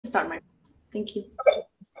start my. Thank you.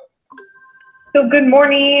 So good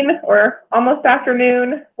morning, or almost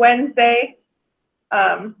afternoon, Wednesday.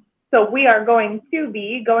 So we are going to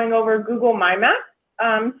be going over Google My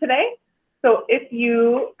Maps today. So if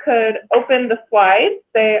you could open the slides,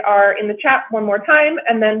 they are in the chat one more time,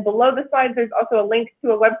 and then below the slides there's also a link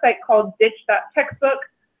to a website called ditch.textbook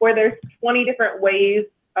where there's 20 different ways,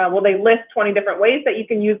 well, they list 20 different ways that you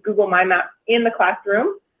can use Google My Maps in the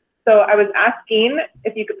classroom. So I was asking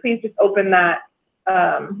if you could please just open that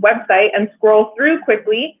website and scroll through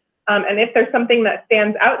quickly. And if there's something that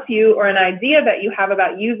stands out to you or an idea that you have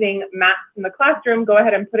about using maps in the classroom, go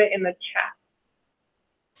ahead and put it in the chat.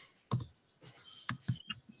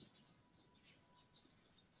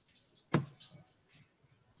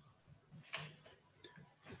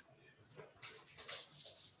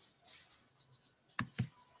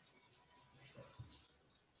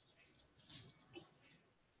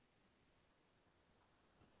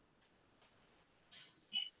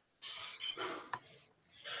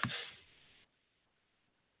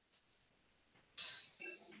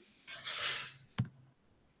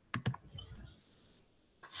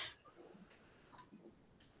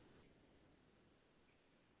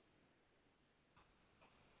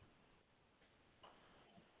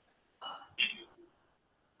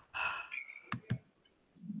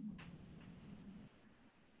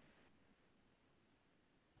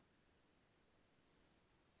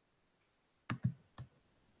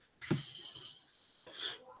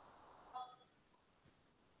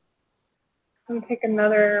 Let me take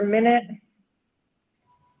another minute.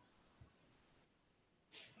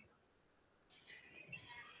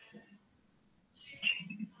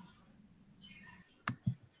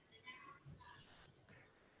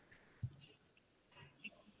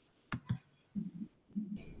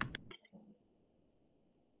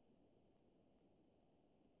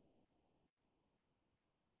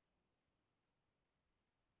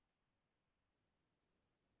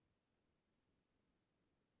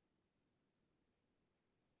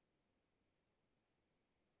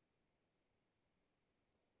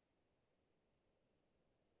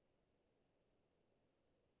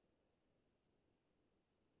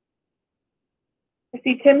 I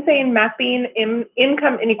see Tim saying mapping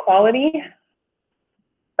income inequality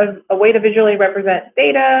as a way to visually represent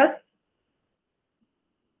data,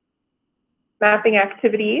 mapping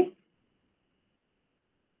activities.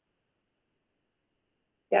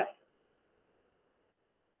 Yes.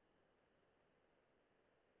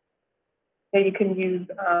 Yeah, you can use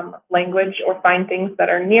language or find things that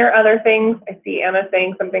are near other things. I see Anna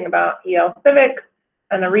saying something about EL Civics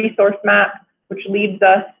and a resource map, which leads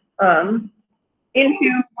us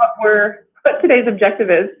into what today's objective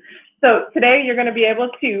is. So today you're going to be able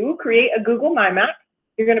to create a Google My Map.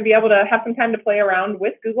 You're going to be able to have some time to play around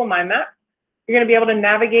with Google My Map. You're going to be able to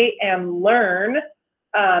navigate and learn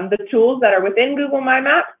the tools that are within Google My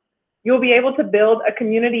Map. You'll be able to build a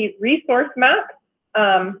community resource map.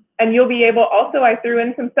 And you'll be able also, I threw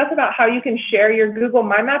in some stuff about how you can share your Google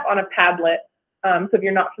My Map on a Padlet. So if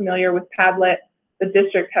you're not familiar with Padlet, the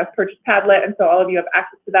district has purchased Padlet, and so all of you have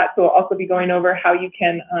access to that. So we'll also be going over how you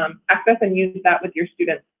can access and use that with your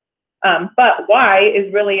students. But why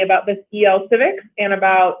is really about this EL Civics and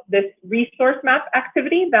about this resource map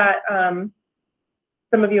activity that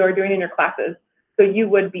some of you are doing in your classes. So you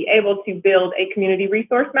would be able to build a community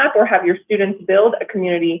resource map or have your students build a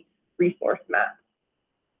community resource map.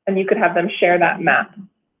 And you could have them share that map.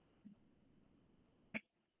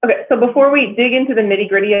 Okay, so before we dig into the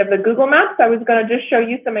nitty-gritty of the Google Maps, I was going to just show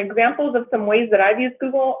you some examples of some ways that I've used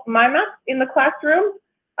Google My Maps in the classroom.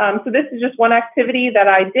 So this is just one activity that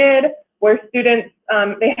I did where students,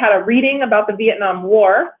 they had a reading about the Vietnam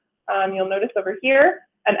War. You'll notice over here.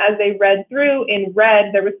 And as they read through, in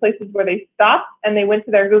red, there was places where they stopped and they went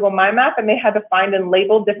to their Google My Map and they had to find and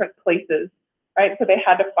label different places, right? So they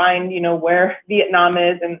had to find, you know, where Vietnam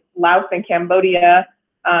is and Laos and Cambodia.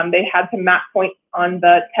 They had to map points on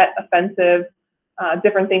the Tet Offensive,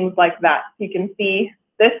 different things like that. You can see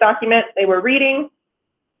this document, they were reading,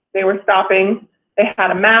 they were stopping, they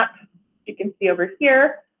had a map, you can see over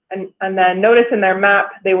here, and then notice in their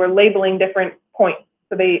map, they were labeling different points.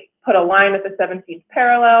 So they put a line at the 17th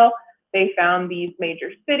parallel, they found these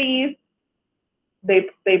major cities, they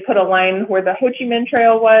put a line where the Ho Chi Minh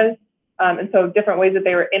Trail was, and so different ways that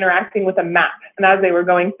they were interacting with a map. And as they were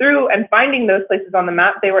going through and finding those places on the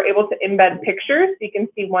map, they were able to embed pictures. You can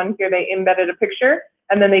see one here, they embedded a picture,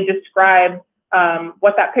 and then they describe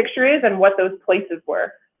what that picture is and what those places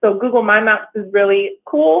were. So Google My Maps is really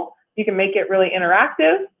cool. You can make it really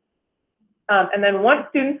interactive. And then once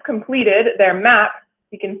students completed their map,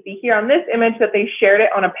 you can see here on this image that they shared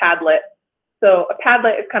it on a Padlet. So a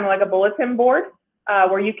Padlet is kind of like a bulletin board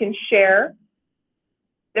where you can share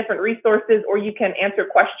different resources, or you can answer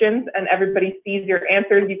questions and everybody sees your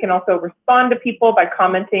answers. You can also respond to people by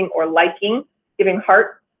commenting or liking, giving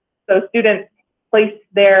hearts. So students placed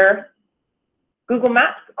their Google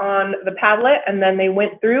Maps on the Padlet, and then they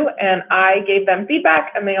went through and I gave them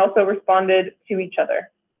feedback, and they also responded to each other.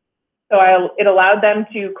 So it allowed them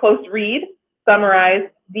to close read, summarize,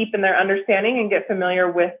 deepen their understanding, and get familiar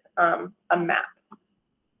with a map.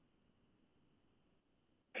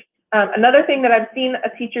 Another thing that I've seen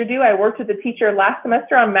a teacher do, I worked with a teacher last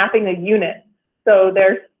semester on mapping a unit. So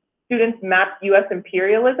their students mapped US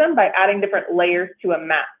imperialism by adding different layers to a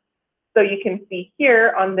map. So you can see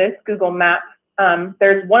here on this Google map,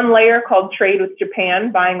 there's one layer called trade with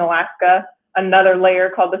Japan, buying Alaska, another layer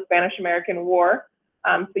called the Spanish-American War.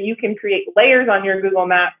 So you can create layers on your Google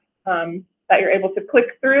map that you're able to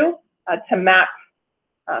click through to map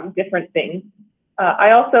different things.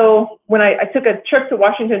 I also, when I took a trip to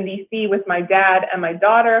Washington, D.C. with my dad and my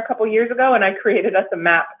daughter a couple years ago, and I created us a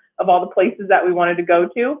map of all the places that we wanted to go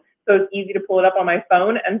to. So it's easy to pull it up on my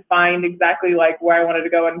phone and find exactly like where I wanted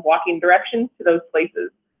to go and walking directions to those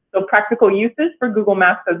places. So practical uses for Google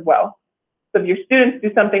Maps as well. So if your students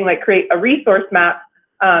do something like create a resource map,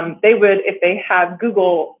 they would, if they have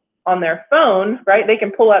Google on their phone, right, they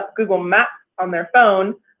can pull up Google Maps on their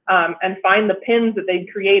phone and find the pins that they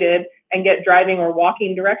created and get driving or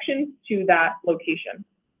walking directions to that location.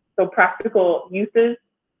 So practical uses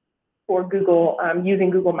for Google, using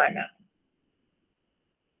Google My Maps.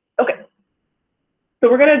 Okay,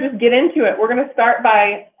 so we're gonna just get into it. We're gonna start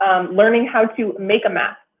by learning how to make a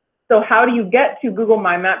map. So how do you get to Google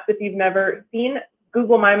My Maps if you've never seen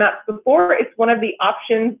Google My Maps before? It's one of the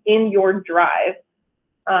options in your Drive.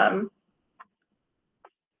 And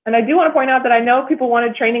I do want to point out that I know people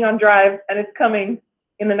wanted training on Drive, and it's coming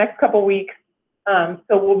in the next couple weeks. So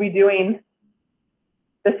we'll be doing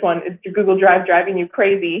this one. Is your Google Drive driving you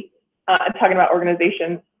crazy? Talking about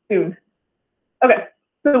organization soon. Okay,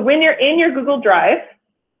 so when you're in your Google Drive,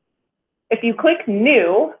 if you click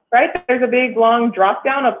New, right, there's a big long drop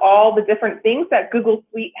down of all the different things that Google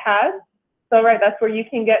Suite has. So, right, that's where you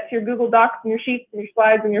can get to your Google Docs and your sheets and your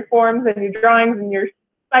slides and your forms and your drawings and your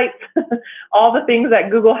sites, all the things that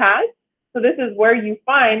Google has. So this is where you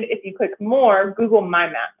find, if you click More, Google My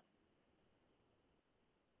Maps.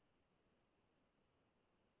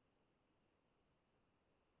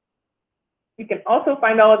 You can also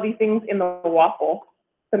find all of these things in the waffle.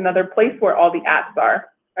 It's another place where all the apps are,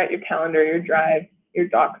 right? Your calendar, your Drive, your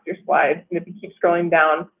Docs, your slides. And if you keep scrolling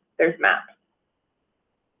down, there's Maps.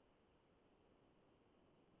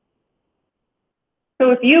 So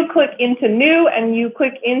if you click into New and you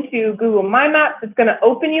click into Google My Maps, it's going to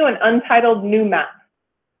open you an untitled new map.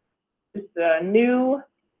 It's a new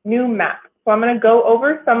map. So I'm going to go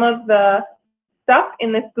over some of the stuff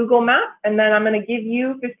in this Google map, and then I'm going to give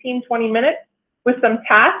you 15, 20 minutes with some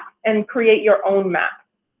tasks and create your own map.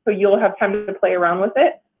 So you'll have time to play around with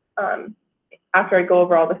it after I go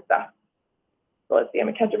over all this stuff. So let's see, I'm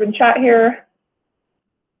going to catch up in chat here.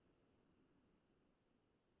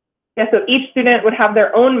 Yeah, so each student would have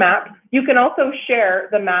their own map. You can also share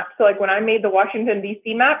the map. So like when I made the Washington,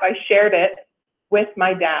 D.C. map, I shared it with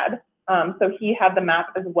my dad. So he had the map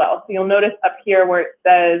as well. So you'll notice up here where it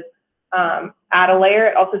says add a layer,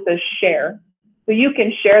 it also says share. So you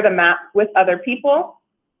can share the map with other people.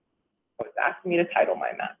 Oh, it's asking me to title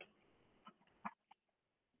my map.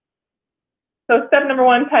 So step number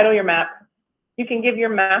 1, title your map. You can give your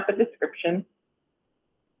map a description.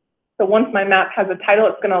 So once my map has a title,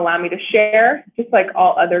 it's going to allow me to share, just like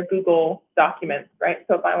all other Google documents, right?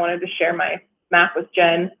 So if I wanted to share my map with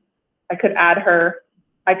Jen, I could add her.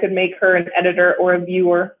 I could make her an editor or a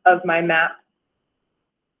viewer of my map.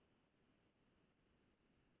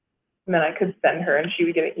 And then I could send her and she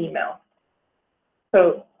would get an email.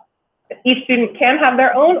 So each student can have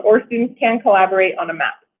their own, or students can collaborate on a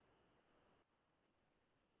map.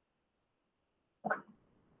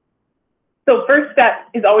 So first step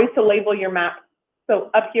is always to label your map. So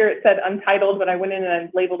up here it said untitled, but I went in and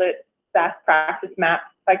labeled it SAS practice map.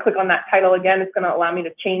 If I click on that title again, it's going to allow me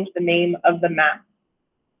to change the name of the map.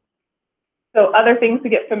 So other things to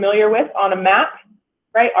get familiar with on a map,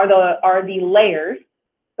 right, are the layers.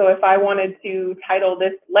 So if I wanted to title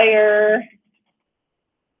this layer,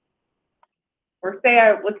 or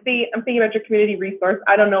say, let's see, I'm thinking about your community resource.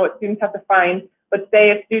 I don't know what students have to find, but say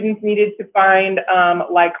if students needed to find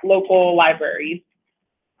like local libraries,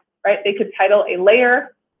 right? They could title a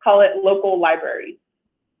layer, call it local libraries.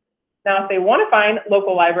 Now, if they want to find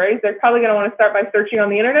local libraries, they're probably going to want to start by searching on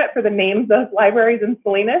the internet for the names of libraries in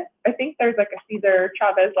Salinas. I think there's like a Cesar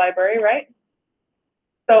Chavez library, right?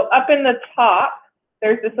 So up in the top,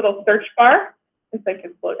 there's this little search bar. If I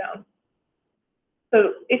can slow down.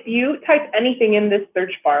 So if you type anything in this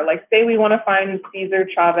search bar, like say we want to find Cesar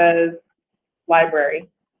Chavez library,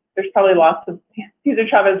 there's probably lots of Cesar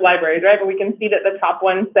Chavez libraries, right? But we can see that the top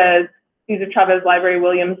one says Cesar Chavez Library,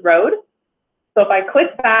 Williams Road. So if I click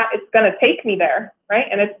that, it's going to take me there, right?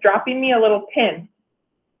 And it's dropping me a little pin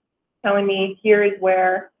telling me here is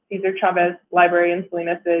where Cesar Chavez Library in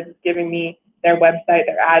Salinas is, giving me their website,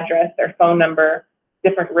 their address, their phone number,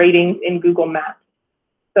 different ratings in Google Maps.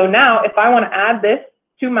 So now if I want to add this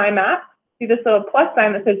to my map, see this little plus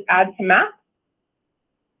sign that says add to map?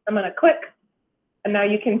 I'm going to click, and now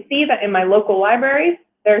you can see that in my local libraries,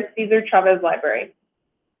 there's Cesar Chavez Library.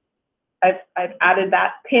 I've added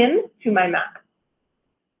that pin to my map.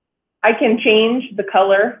 I can change the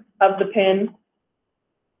color of the pin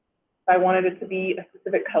if I wanted it to be a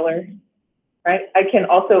specific color, right? I can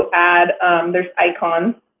also add, there's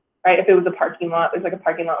icons, right? If it was a parking lot, there's like a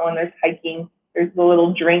parking lot one, there's hiking, there's the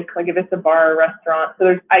little drink, like if it's a bar or restaurant. So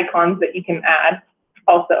there's icons that you can add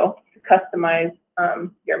also to customize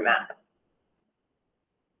your map.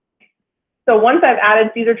 So once I've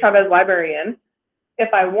added Cesar Chavez Library in,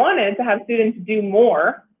 if I wanted to have students do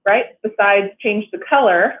more, right, besides change the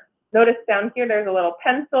color, notice down here there's a little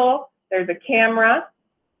pencil, there's a camera,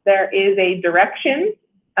 there is a direction,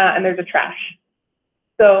 and there's a trash.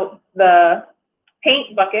 So the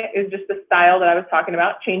paint bucket is just the style that I was talking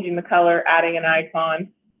about, changing the color, adding an icon,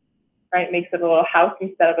 right, makes it a little house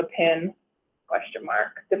instead of a pin, question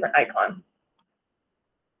mark, different icon.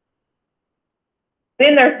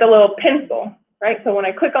 Then there's the little pencil, right? So when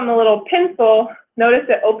I click on the little pencil, notice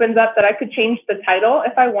it opens up that I could change the title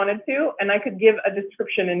if I wanted to, and I could give a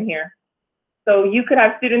description in here. So you could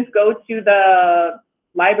have students go to the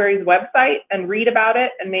library's website and read about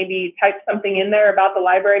it and maybe type something in there about the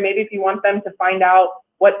library. Maybe if you want them to find out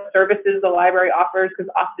what services the library offers,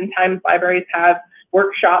 because oftentimes libraries have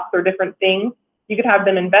workshops or different things, you could have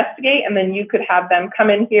them investigate, and then you could have them come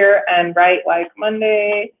in here and write like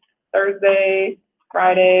Monday, Thursday,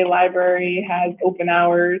 Friday, library has open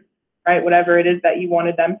hours, right? Whatever it is that you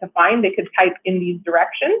wanted them to find, they could type in these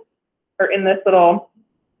directions or in this little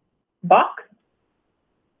box.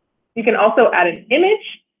 You can also add an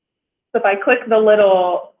image. So if I click the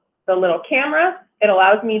little camera, it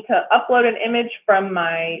allows me to upload an image from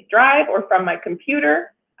my drive or from my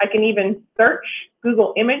computer. I can even search,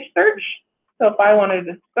 Google image search. So if I wanted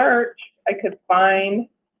to search, I could find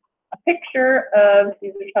a picture of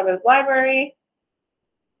Cesar Chavez Library,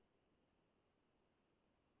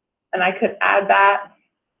 and I could add that,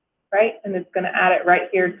 right? And it's going to add it right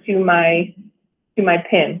here to my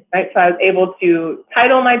pin, right? So I was able to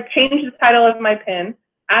change the title of my pin,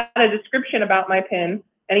 add a description about my pin,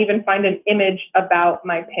 and even find an image about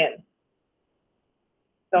my pin.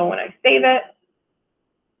 So when I save it,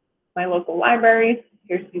 my local libraries,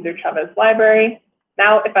 here's Cesar Chavez Library.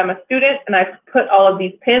 Now, if I'm a student and I've put all of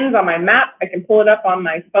these pins on my map, I can pull it up on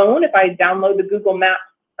my phone. If I download the Google Maps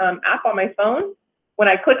app on my phone, when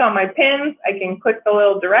I click on my pins, I can click the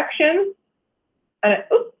little directions, and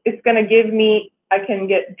it's going to give me, I can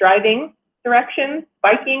get driving directions,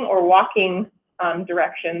 biking or walking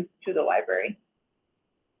directions to the library.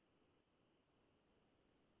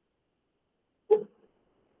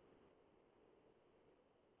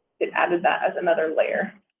 It added that as another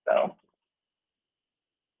layer. So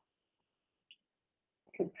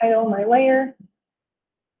I can title my layer.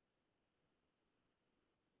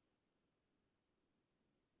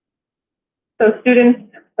 So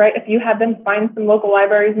students, right, if you had them find some local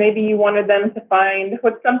libraries, maybe you wanted them to find,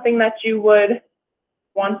 what's something that you would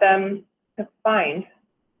want them to find?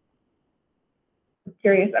 I'm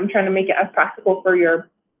curious, I'm trying to make it as practical for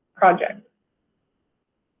your project.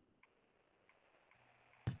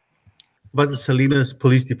 About the Salinas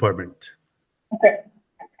Police Department. Okay.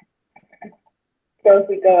 So if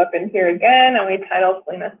we go up in here again and we title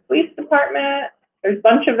Salinas Police Department, there's a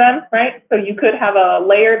bunch of them, right? So you could have a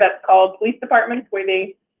layer that's called police departments where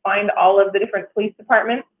they find all of the different police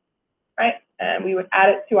departments, right? And we would add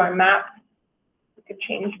it to our map. We could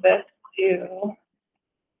change this to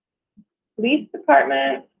police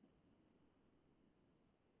department.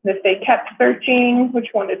 If they kept searching, which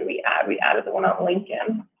one did we add? We added the one on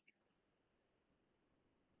Lincoln.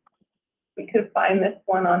 We could find this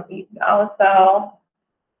one on East Alisal.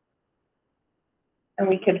 And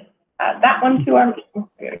we could add that one to our,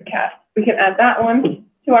 we can add that one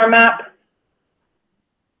to our map.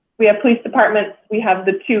 We have police departments, we have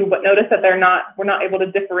the two, but notice that we're not able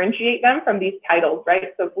to differentiate them from these titles,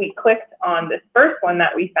 right? So if we clicked on this first one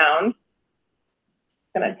that we found,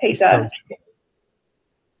 it's gonna take us.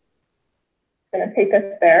 going to take us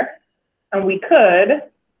there. And we could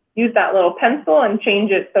use that little pencil and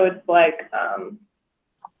change it so it's like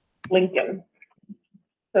Lincoln,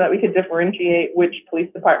 so that we could differentiate which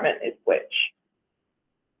police department is which.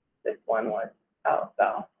 This one was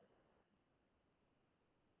LSL.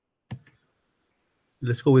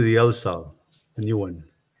 Let's go with the LSAL, the new one.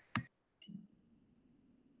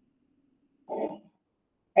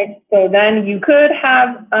 Right, so then you could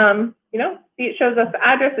have, you know, see, it shows us the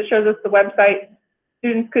address, it shows us the website.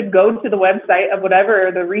 Students could go to the website of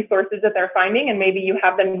whatever the resources that they're finding, and maybe you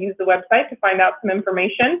have them use the website to find out some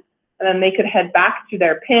information, and then they could head back to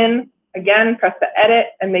their PIN, again, press the edit,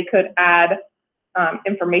 and they could add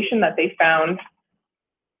information that they found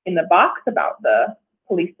in the box about the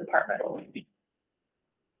police department.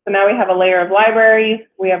 So now we have a layer of libraries,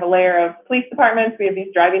 we have a layer of police departments, we have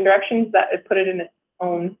these driving directions that put it in its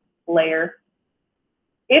own layer.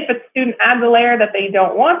 If a student adds a layer that they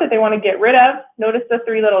don't want, that they want to get rid of, notice the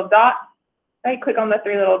three little dots, right? Click on the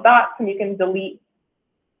three little dots and you can delete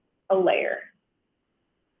a layer.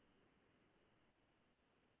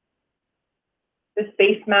 The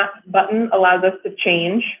space map button allows us to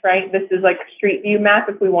change, right? This is like Street View map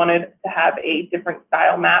if we wanted to have a different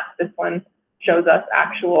style map. This one shows us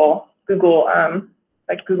actual Google,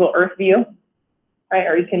 like Google Earth view, right?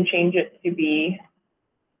 Or you can change it to be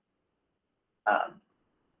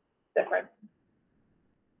different.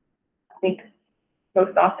 I think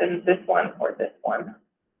most often this one or this one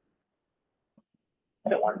are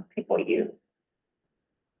the ones people use.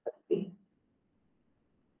 Let's see.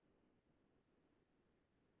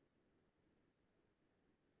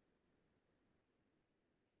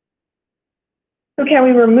 So can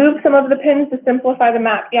we remove some of the pins to simplify the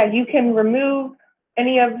map? Yeah, you can remove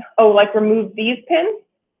any of, oh, like remove these pins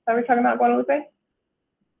that we're talking about, Guadalupe?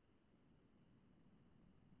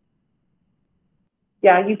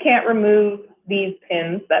 Yeah, you can't remove these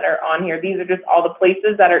pins that are on here. These are just all the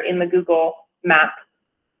places that are in the Google map.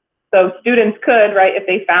 So students could, right, if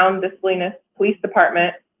they found this Salinas Police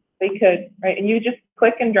Department, they could, right, and you just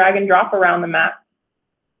click and drag and drop around the map.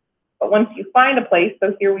 But once you find a place,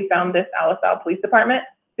 so here we found this LaSalle Police Department,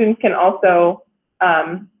 students can also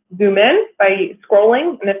zoom in by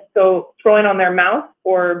scrolling, and if so, scrolling on their mouse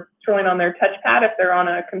or scrolling on their touchpad if they're on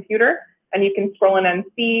a computer, and you can scroll in and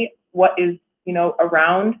see what is, you know,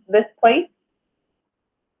 around this place.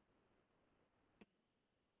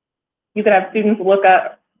 You could have students look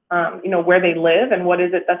up, you know, where they live and what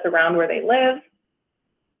is it that's around where they live.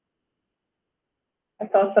 I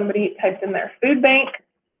saw somebody typed in their food bank.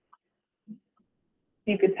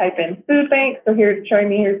 You could type in food bank. So here it's showing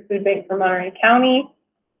me here's food bank for Monterey County.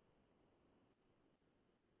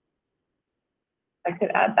 I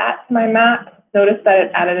could add that to my map. Notice that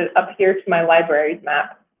it added it up here to my libraries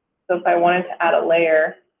map. So if I wanted to add a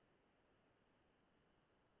layer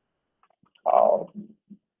called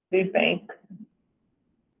food bank,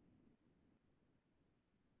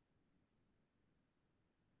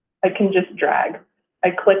 I can just drag.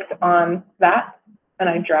 I clicked on that and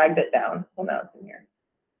I dragged it down. Well, now it's in here.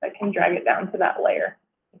 I can drag it down to that layer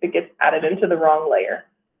if it gets added into the wrong layer.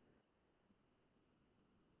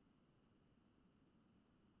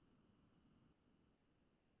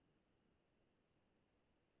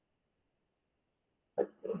 Let's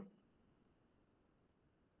see.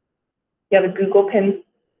 Yeah, the Google pins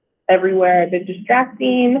everywhere, a bit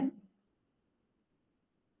distracting.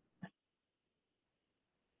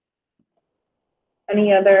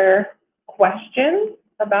 Any other questions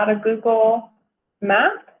about a Google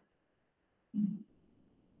map?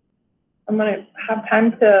 I'm going to have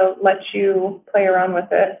time to let you play around with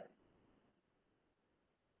it.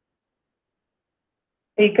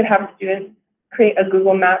 You could have students create a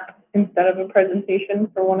Google map instead of a presentation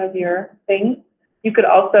for one of your things. You could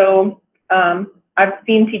also, I've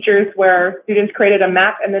seen teachers where students created a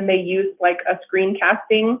map and then they used like a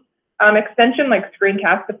screencasting extension like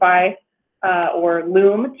Screencastify or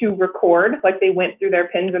Loom to record, like they went through their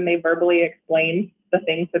pins and they verbally explained the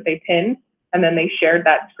things that they pinned, and then they shared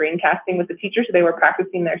that screencasting with the teacher, so they were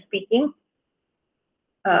practicing their speaking.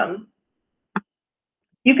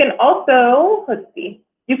 You can also, let's see,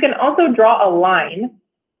 you can also draw a line.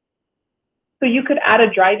 So you could add a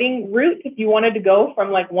driving route if you wanted to go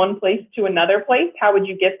from like one place to another place. How would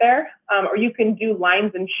you get there? Or you can do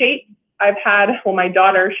lines and shapes. I've had, well, my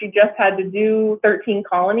daughter, she just had to do 13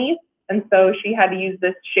 colonies. And so she had to use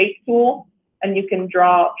this shape tool, and you can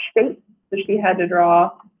draw shapes. So she had to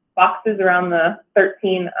draw boxes around the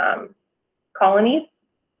 13 colonies.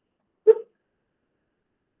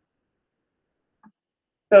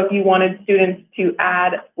 So if you wanted students to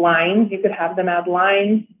add lines, you could have them add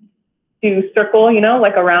lines to circle, you know,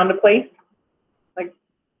 like around a place.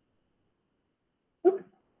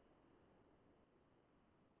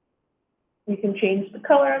 You can change the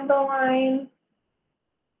color of the line.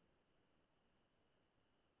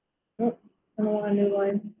 Oh, I don't want a new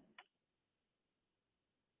line.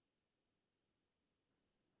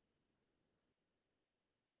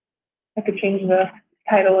 I could change the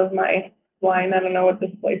title of my line. I don't know what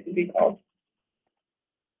this place would be called.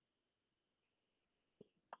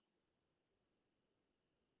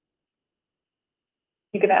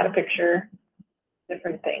 You could add a picture,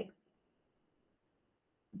 different things.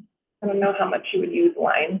 I don't know how much you would use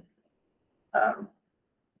lines.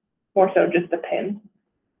 More so just a pin.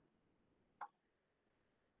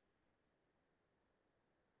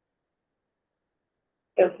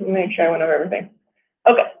 Just make sure I went over everything.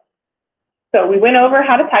 Okay, so we went over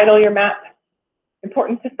how to title your map.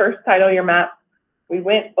 Important to first title your map. We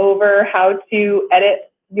went over how to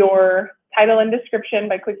edit your title and description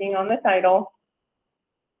by clicking on the title.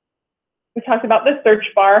 We talked about the search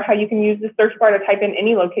bar, how you can use the search bar to type in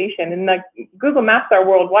any location. And the Google Maps are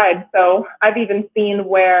worldwide, so I've even seen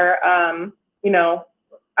where, you know,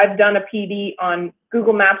 I've done a PD on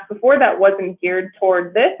Google Maps before that wasn't geared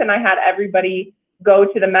toward this, and I had everybody go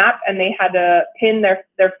to the map and they had to pin their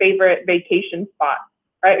favorite vacation spot,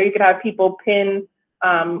 right? Or you could have people pin,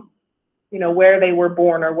 you know, where they were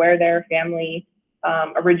born or where their family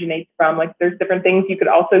originates from. Like there's different things. You could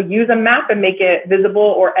also use a map and make it visible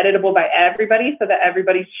or editable by everybody so that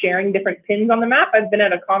everybody's sharing different pins on the map. I've been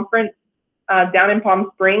at a conference down in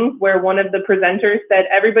Palm Springs where one of the presenters said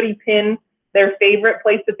everybody pin their favorite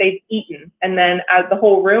place that they've eaten. And then as the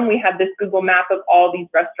whole room, we had this Google map of all these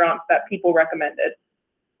restaurants that people recommended.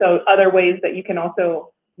 So other ways that you can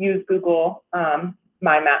also use Google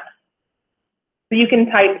My Maps. So you can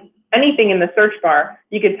type anything in the search bar.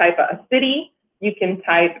 You could type a city, you can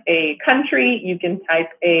type a country, you can type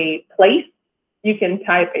a place, you can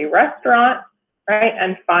type a restaurant, right?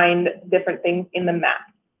 And find different things in the map.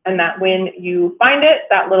 And that when you find it,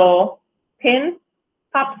 that little pin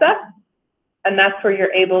pops up. And that's where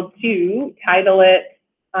you're able to title it,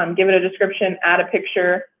 give it a description, add a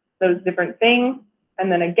picture, those different things.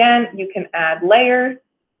 And then again, you can add layers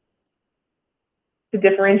to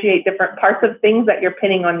differentiate different parts of things that you're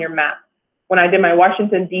pinning on your map. When I did my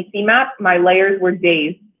Washington, D.C. map, my layers were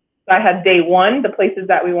days. So I had day 1, the places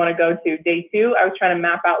that we want to go to. Day 2, I was trying to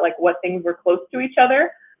map out like what things were close to each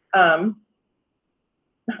other on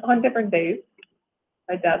different days.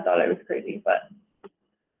 My dad thought I was crazy, but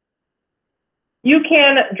you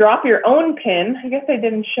can drop your own pin. I guess I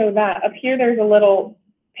didn't show that. Up here, there's a little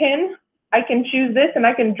pin. I can choose this and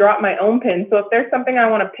I can drop my own pin. So if there's something I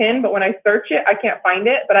want to pin, but when I search it, I can't find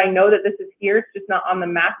it, but I know that this is here, it's just not on the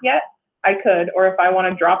map yet, I could. Or if I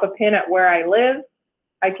want to drop a pin at where I live,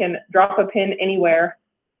 I can drop a pin anywhere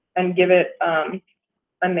and give it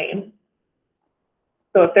a name.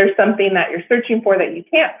 So if there's something that you're searching for that you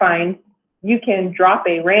can't find, you can drop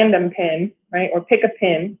a random pin, right? Or pick a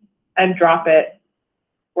pin and drop it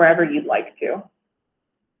wherever you'd like to.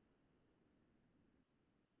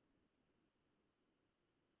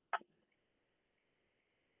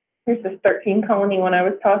 Here's this 13 colony one I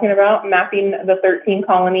was talking about, mapping the 13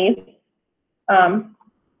 colonies. I've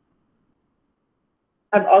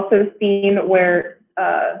also seen where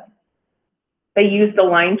they use the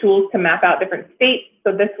line tools to map out different states.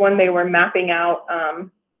 So this one, they were mapping out,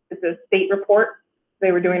 it's a state report.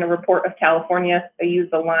 They were doing a report of California. They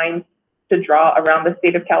used the lines to draw around the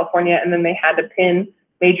state of California, and then they had to pin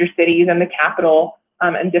major cities and the capital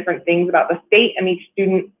and different things about the state, and each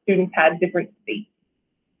students had different states.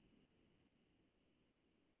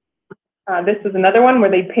 This was another one where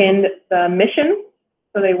they pinned the missions.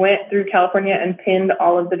 So they went through California and pinned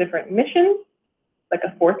all of the different missions, like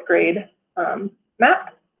a 4th grade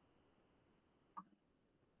map.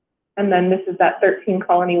 And then this is that 13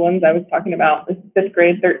 colony ones I was talking about, this 5th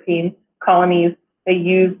grade 13 colonies. They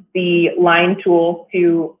used the line tool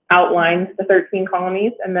to outline the 13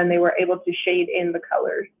 colonies, and then they were able to shade in the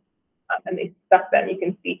colors. And they stuck them, you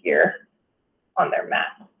can see here on their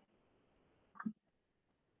map.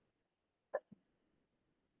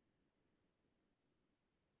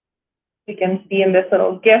 You can see in this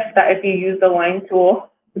little GIF that if you use the line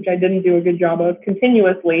tool, which I didn't do a good job of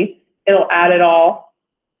continuously, it'll add it all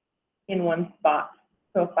in one spot.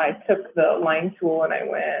 So if I took the line tool and I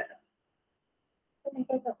went, it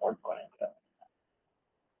doesn't work when I do it.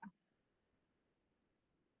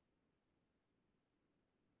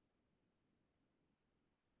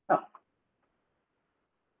 Oh.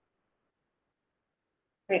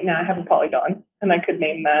 Right now I have a polygon, and I could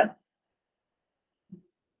name that,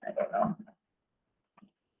 I don't know,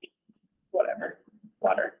 whatever,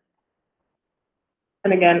 water.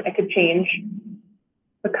 And again, I could change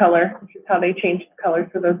the color, which is how they changed the colors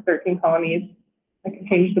for those 13 colonies. I can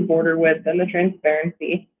change the border width and the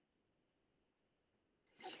transparency.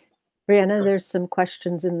 Brianna, there's some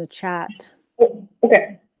questions in the chat. Oh,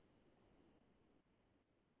 okay.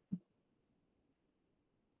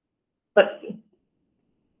 Let's see.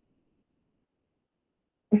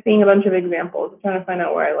 I'm seeing a bunch of examples. I'm trying to find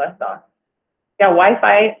out where I left off. Yeah,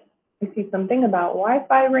 Wi-Fi. I see something about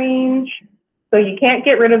Wi-Fi range. So you can't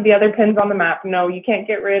get rid of the other pins on the map. No, you can't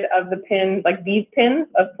get rid of the pins, like these pins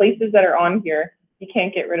of places that are on here. You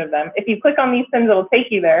can't get rid of them. If you click on these pins, it'll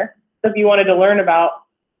take you there. So if you wanted to learn about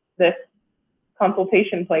this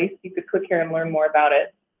consultation place, you could click here and learn more about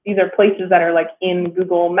it. These are places that are like in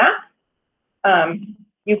Google Maps.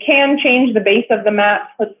 You can change the base of the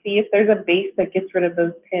map. Let's see if there's a base that gets rid of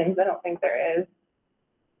those pins. I don't think there is.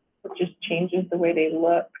 It just changes the way they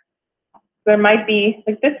look. There might be,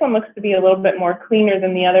 like this one looks to be a little bit more cleaner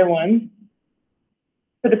than the other one.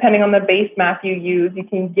 So depending on the base map you use, you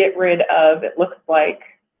can get rid of, it looks like,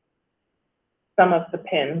 some of the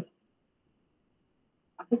pins.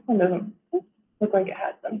 This one doesn't look like it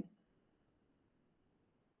has them.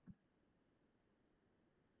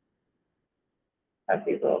 That's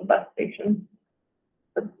these little bus stations.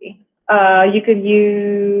 Let's see. You could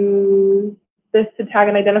use this to tag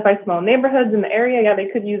and identify small neighborhoods in the area. Yeah, they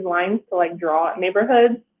could use lines to like draw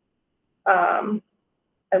neighborhoods. I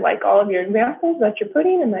like all of your examples that you're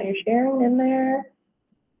putting and that you're sharing in there.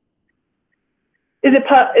 Is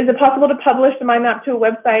it possible to publish the mind map to a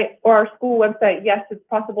website or our school website? Yes, it's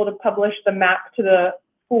possible to publish the map to the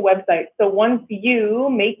school website. So once you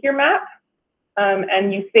make your map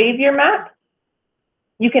and you save your map,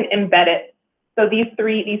 you can embed it. So these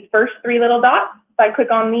first three little dots, if I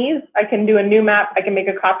click on these, I can do a new map. I can make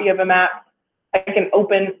a copy of a map. I can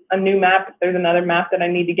open a new map if there's another map that I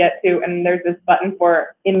need to get to. And there's this button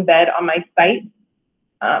for embed on my site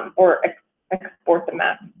or export the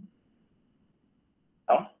map.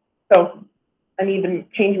 So I need to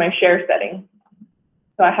change my share setting.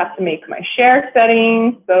 So I have to make my share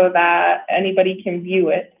setting so that anybody can view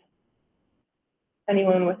it.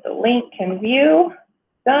 Anyone with the link can view.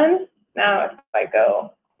 Done. Now if I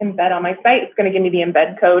go embed on my site, it's going to give me the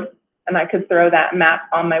embed code, and I could throw that map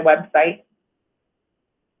on my website.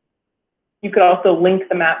 You could also link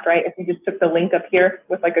the map, right? If you just took the link up here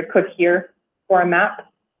with like a click here for a map,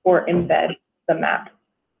 or embed the map.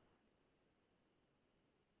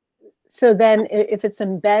 So then if it's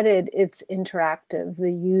embedded, it's interactive.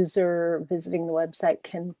 The user visiting the website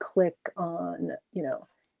can click on, you know,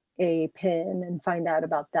 a pin and find out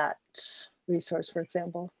about that resource, for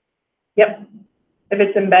example. Yep. If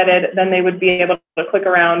it's embedded, then they would be able to click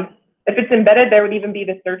around. If it's embedded, there would even be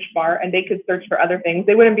the search bar, and they could search for other things.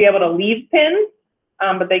 They wouldn't be able to leave pins,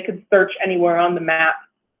 but they could search anywhere on the map.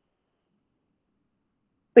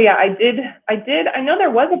 So yeah, I know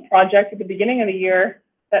there was a project at the beginning of the year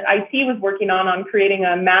that IT was working on creating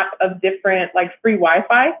a map of different, like, free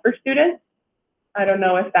Wi-Fi for students. I don't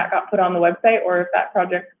know if that got put on the website or if that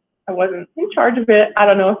project, I wasn't in charge of it. I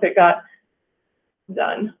don't know if it got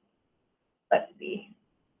done. Let's see.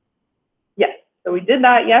 Yes, so we did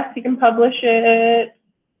that. Yes, you can publish it.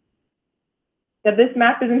 Yeah, this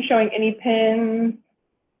map isn't showing any pins.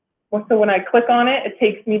 So when I click on it, it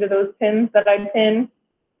takes me to those pins that I pinned.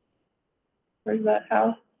 Where's that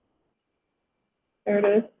house? There it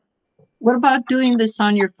is. What about doing this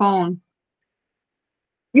on your phone?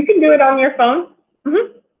 You can do it on your phone.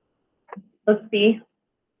 Let's see.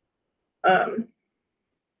 A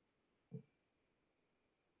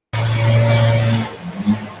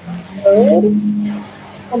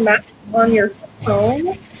map on your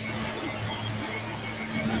phone.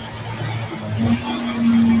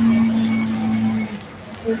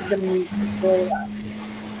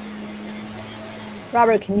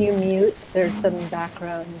 Robert, can you mute? There's some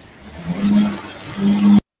background.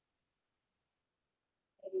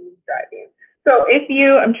 Driving. So if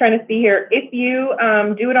you, I'm trying to see here, if you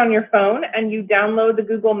do it on your phone and you download the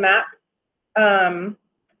Google Maps app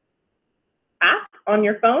on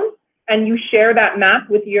your phone and you share that map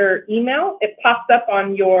with your email, it pops up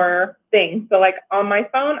on your thing. So like on my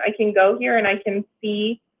phone, I can go here and I can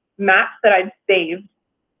see maps that I've saved.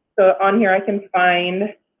 So on here, I can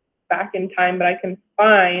find back in time, but I can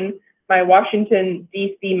find my Washington,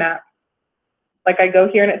 D.C. map. Like I go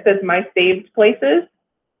here and it says my saved places.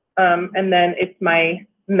 And then it's my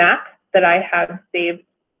map that I have saved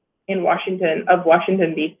in Washington,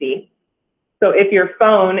 D.C. So if your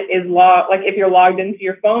phone is if you're logged into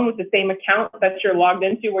your phone with the same account that you're logged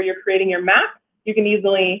into where you're creating your map, you can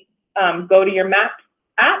easily go to your Maps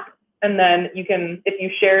app And then you can, if you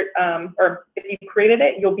share, or if you created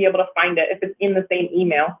it, you'll be able to find it if it's in the same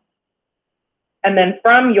email. And then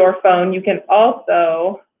from your phone, you can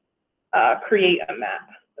also create a map.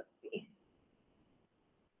 Let's see.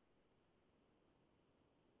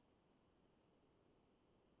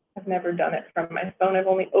 I've never done it from my phone. I've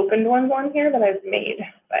only opened ones on here that I've made,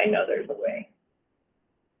 but I know there's a way.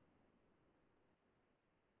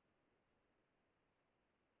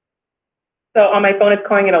 So on my phone, it's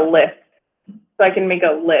calling it a list. So I can make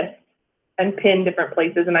a list and pin different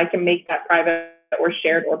places, and I can make that private or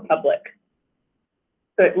shared or public.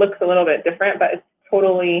 So it looks a little bit different, but it's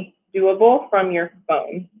totally doable from your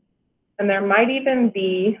phone. And there might even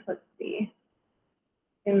be, let's see,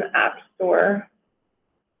 in the App Store,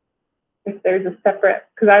 if there's a separate,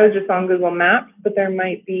 because I was just on Google Maps, but there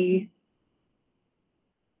might be,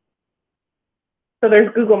 so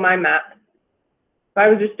there's Google My Maps. So I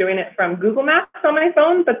was just doing it from Google Maps on my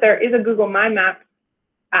phone, but there is a Google My Maps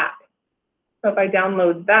app. So if I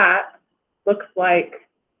download that, looks like,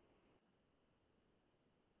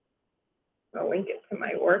 I'll link it to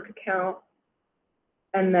my work account.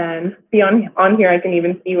 And then see on here, I can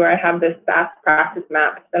even see where I have this SAS practice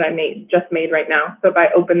map that I just made right now. So if I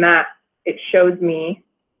open that, it shows me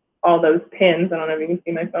all those pins. I don't know if you can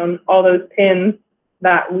see my phone, all those pins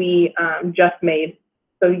that we just made.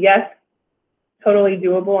 So yes, totally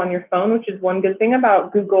doable on your phone, which is one good thing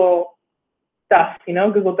about Google stuff, you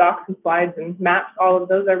know, Google Docs and slides and maps, all of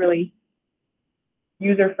those are really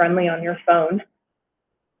user-friendly on your phone.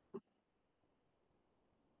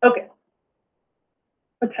 Okay.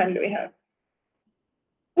 What time do we have?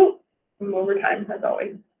 Oh, I'm over time as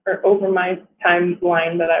always, or over my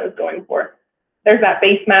timeline that I was going for. There's that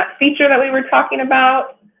base map feature that we were talking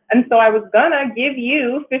about. And so I was gonna give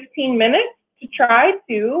you 15 minutes to try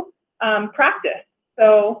to practice.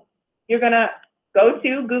 So you're gonna go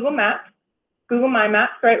to Google Maps, Google My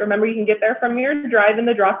Maps, right? Remember, you can get there from your drive in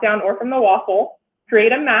the dropdown or from the waffle.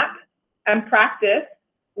 Create a map and practice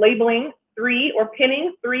labeling 3 or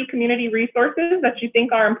pinning 3 community resources that you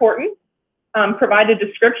think are important. Provide a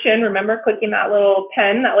description. Remember, clicking that little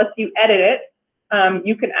pen that lets you edit it.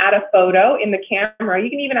 You can add a photo in the camera. You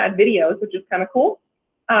can even add videos, which is kind of cool.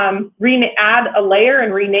 Add a layer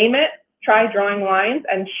and rename it. Try drawing lines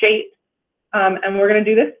and shapes. And we're going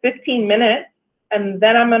to do this 15 minutes. And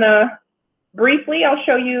then I'm going to briefly, I'll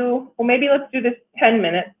show you, well, maybe let's do this 10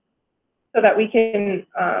 minutes so that we can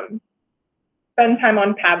spend time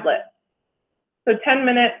on Padlet. So 10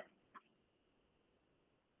 minutes.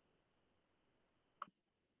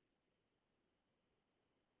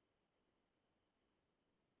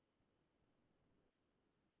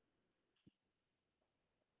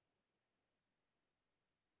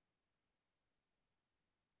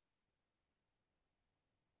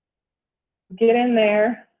 Get in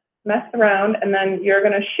there, mess around, and then you're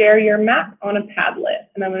going to share your map on a Padlet.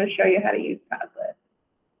 And I'm going to show you how to use Padlet.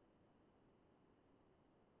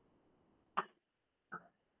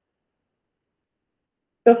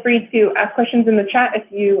 Feel free to ask questions in the chat if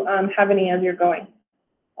you have any as you're going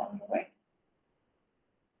along the way.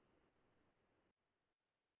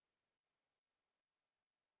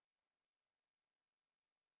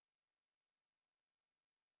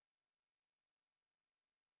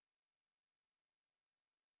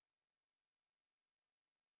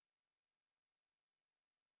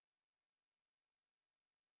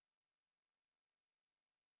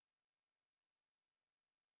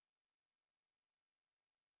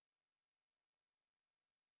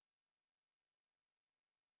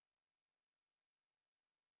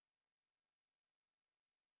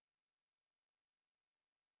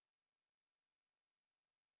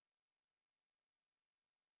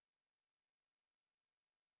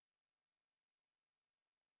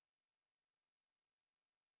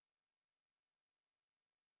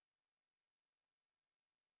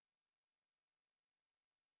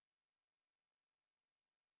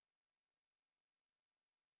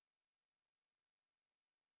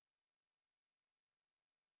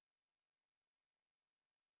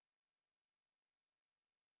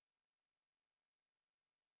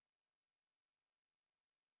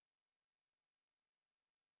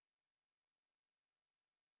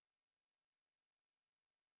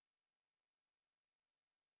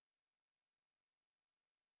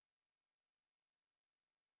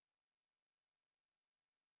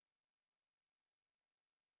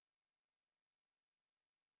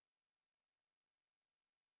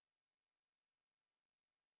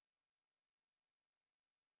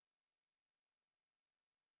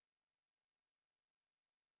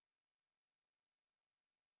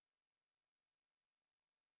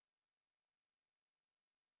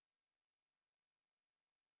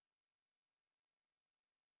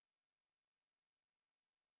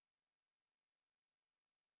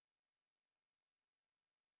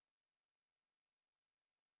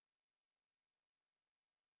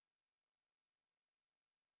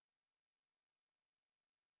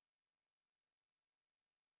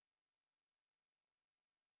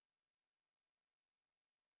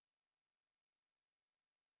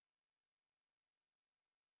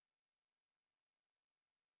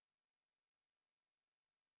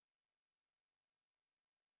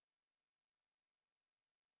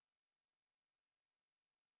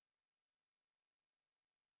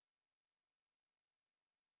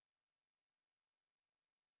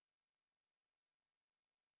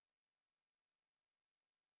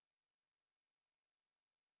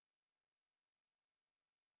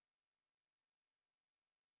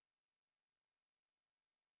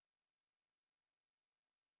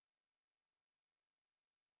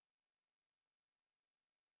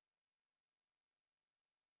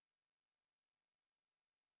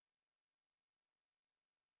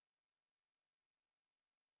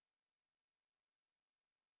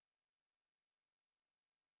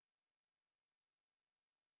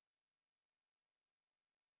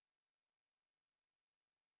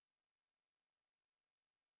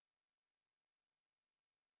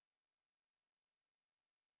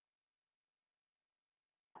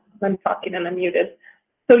 I'm talking and I'm muted.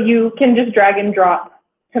 So you can just drag and drop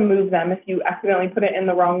to move them. If you accidentally put it in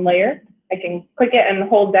the wrong layer, I can click it and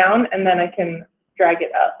hold down, and then I can drag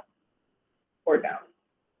it up or down.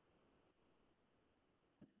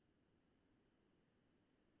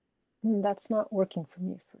 That's not working for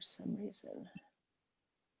me for some reason.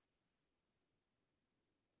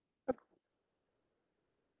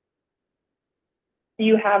 Do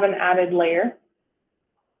you have an added layer?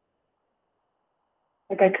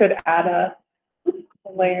 Like I could add a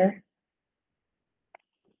layer.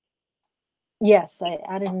 Yes, I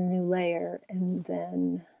added a new layer, and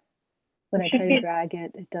then when I try to drag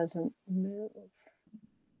it, it doesn't move.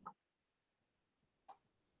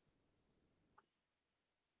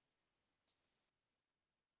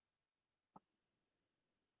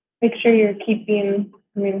 Make sure you're keeping,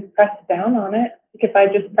 press down on it. Like if I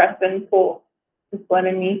just press and pull, it's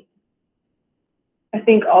letting me. I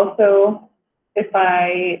think also if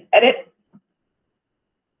I edit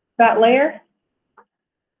that layer,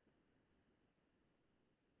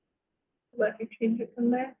 let me change it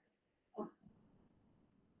from there.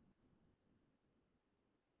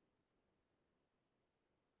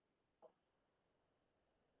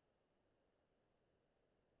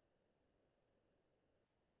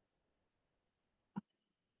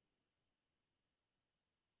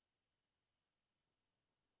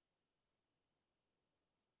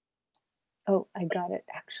 Oh, I got it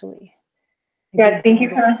actually. Yeah, I think you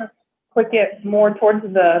kind of click it more towards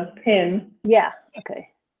the pin. Yeah, okay.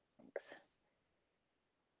 Thanks.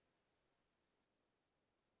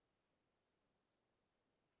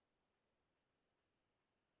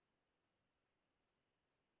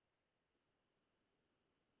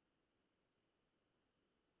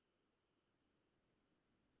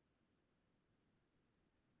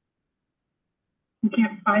 You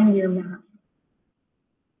can't find your map.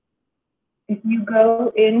 If you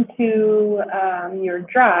go into your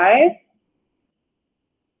drive,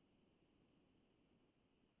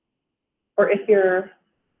 or if you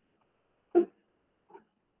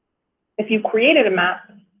created a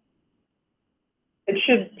map, it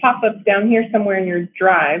should pop up down here somewhere in your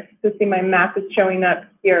drive. So see, my map is showing up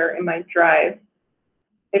here in my drive.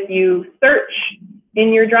 If you search in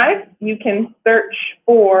your drive, you can search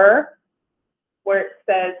for where it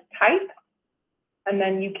says type, and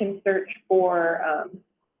then you can search for.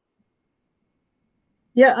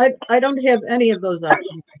 Yeah, I don't have any of those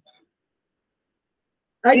options.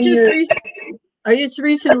 I just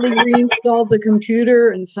recently reinstalled the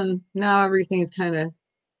computer, and so now everything's kind of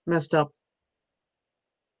messed up.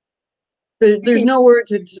 There's nowhere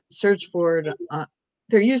to search for it.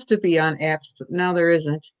 There used to be on apps, but now there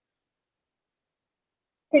isn't.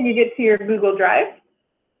 Can you get to your Google Drive?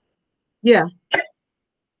 Yeah.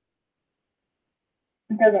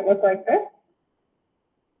 It doesn't look like this.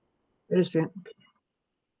 Wait a second.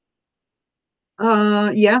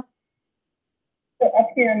 Yeah. So up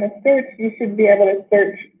here in the search, you should be able to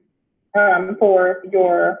search for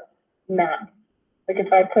your map. Like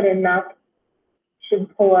if I put in map,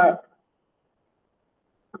 should pull up.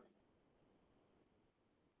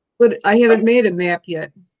 But I haven't made a map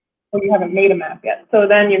yet. Oh, you haven't made a map yet. So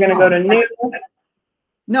then you're going to go to new.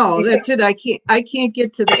 No, that's it. I can't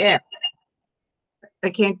get to the app. I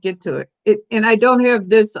can't get to it. And I don't have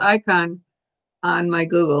this icon on my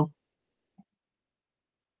Google.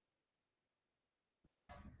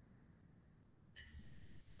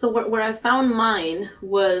 So where I found mine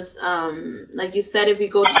was, like you said, if you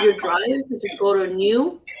go to your drive, you just go to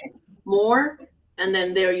new, more, and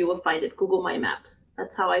then there you will find it, Google My Maps.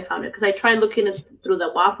 That's how I found it. Because I tried looking through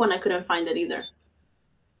the WAF one, I couldn't find it either.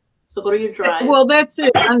 So go to your drive. Well, that's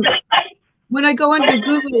it. When I go into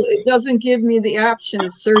Google, it doesn't give me the option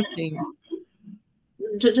of searching.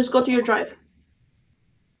 Just go to your drive.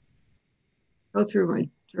 Go through my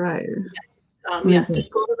drive. Yeah,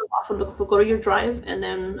 just go to the WAF and go to your drive, and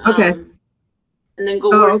then go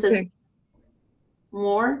where it says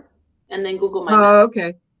more, and then Google My Maps. Oh,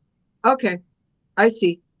 okay. Okay. I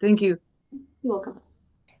see. Thank you. You're welcome.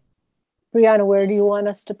 Brianna, where do you want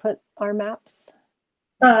us to put our maps?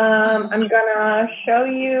 I'm gonna show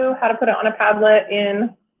you how to put it on a Padlet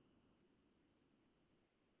in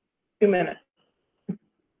 2 minutes.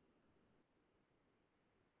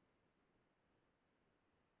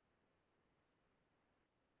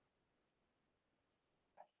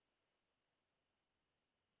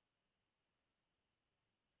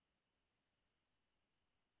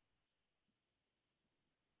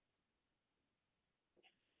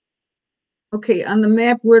 Okay, on the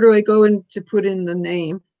map, where do I go in to put in the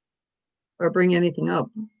name or bring anything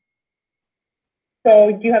up?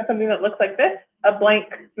 So do you have something that looks like this? A blank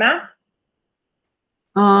map?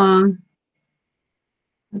 Let's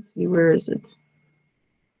see, where is it?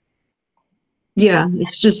 Yeah,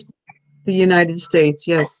 it's just the United States,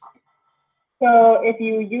 yes. So if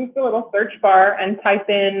you use the little search bar and type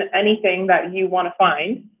in anything that you want to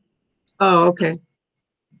find, Oh, okay.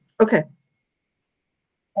 Okay.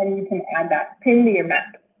 and you can add that pin to your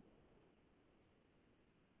map.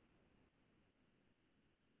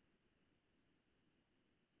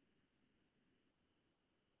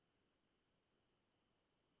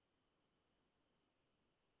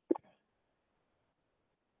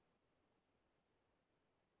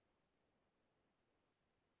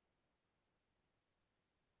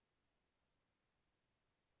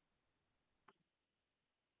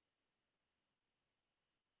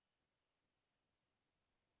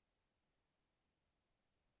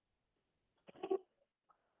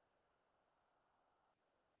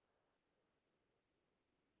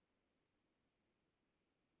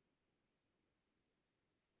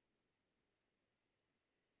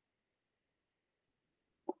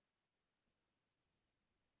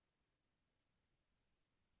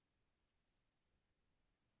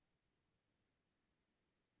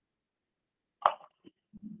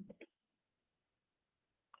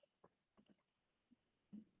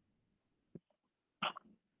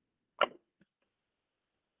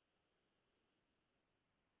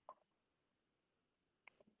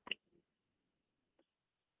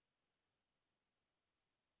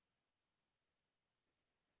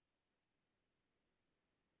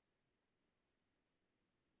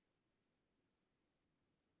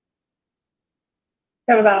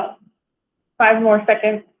 Have about 5 more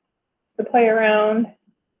seconds to play around.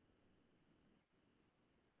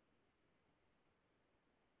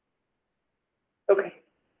 Okay.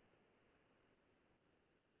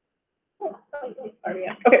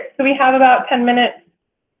 Okay, so we have about 10 minutes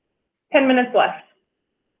left.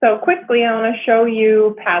 So quickly, I want to show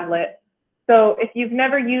you Padlet. So if you've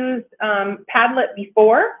never used Padlet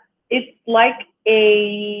before, it's like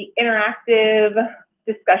a interactive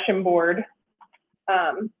discussion board.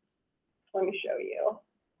 Let me show you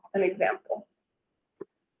an example.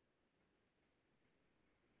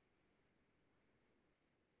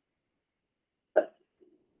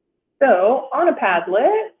 So on a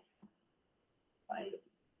Padlet, find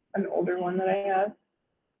an older one that I have.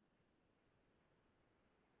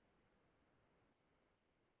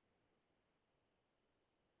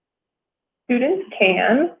 Students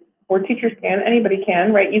can, or teachers can, anybody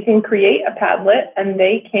can, right? You can create a Padlet and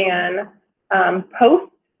they can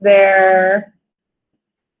post their,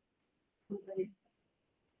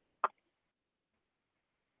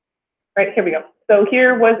 right, here we go. So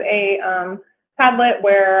here was a Padlet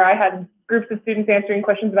where I had groups of students answering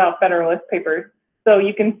questions about Federalist Papers. So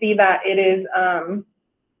you can see that it is,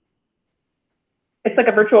 it's like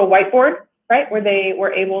a virtual whiteboard, right? Where they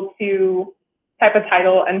were able to type a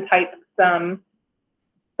title and type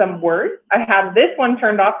some words. I have this one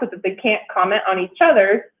turned off so that they can't comment on each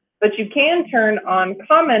other, but you can turn on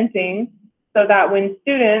commenting so that when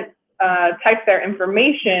students type their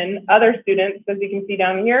information, other students, as you can see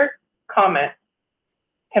down here,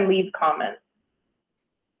 can leave comments.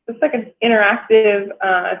 It's like an interactive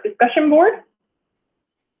discussion board.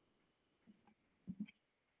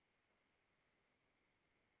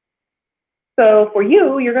 So for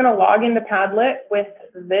you, you're going to log into Padlet with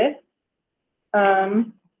this.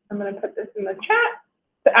 I'm going to put this in the chat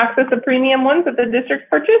to access the premium ones that the district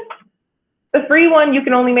purchased. The free one, you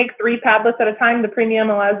can only make 3 Padlets at a time. The premium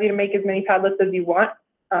allows you to make as many Padlets as you want.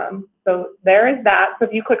 So there is that. So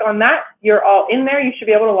if you click on that, you're all in there. You should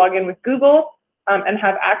be able to log in with Google and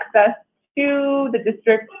have access to the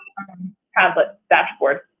district Padlet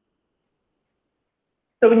dashboard.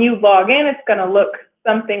 So when you log in, it's going to look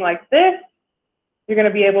something like this. You're going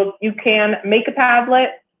to be able, you can make a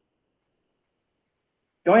Padlet,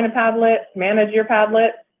 join a Padlet, manage your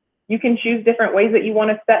Padlet. You can choose different ways that you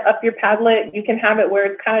want to set up your Padlet. You can have it where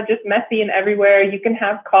it's kind of just messy and everywhere. You can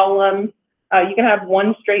have columns. You can have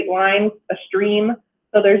one straight line, a stream.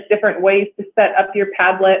 So there's different ways to set up your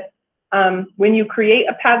Padlet. When you create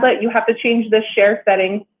a Padlet, you have to change the share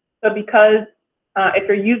settings. So because if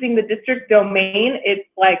you're using the district domain, it's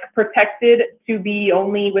like protected to be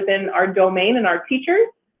only within our domain and our teachers.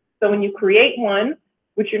 So when you create one,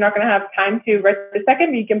 which you're not going to have time to right this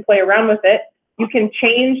second, but you can play around with it, you can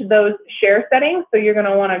change those share settings. So you're going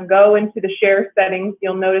to want to go into the share settings.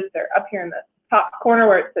 You'll notice they're up here in the top corner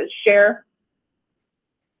where it says share.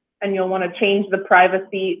 And you'll want to change the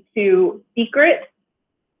privacy to secret,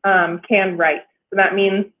 can write. So that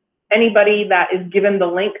means anybody that is given the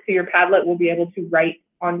link to your Padlet will be able to write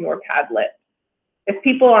on your Padlet. If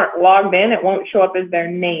people aren't logged in, it won't show up as their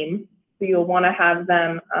name. So you'll want to have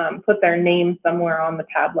them put their name somewhere on the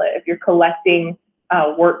Padlet if you're collecting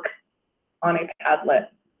work on a Padlet.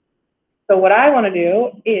 So what I want to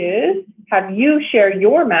do is have you share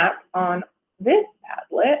your map on this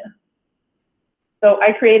Padlet. So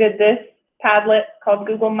I created this Padlet called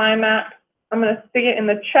Google My Map. I'm going to stick it in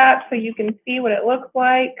the chat so you can see what it looks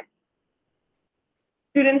like.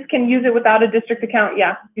 Students can use it without a district account.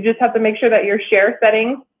 Yeah, you just have to make sure that your share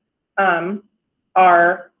settings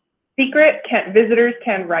are secret. Visitors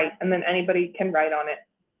can write, and then anybody can write on it.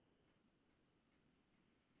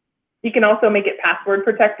 You can also make it password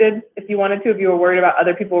protected if you wanted to, if you were worried about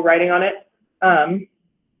other people writing on it. Then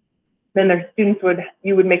their students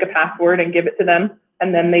you would make a password and give it to them,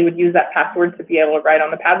 and then they would use that password to be able to write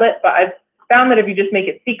on the Padlet. But I've found that if you just make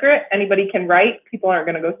it secret, anybody can write. People aren't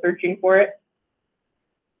going to go searching for it.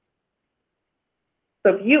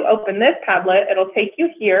 So if you open this Padlet, it'll take you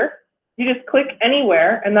here. You just click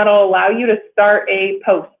anywhere, and that'll allow you to start a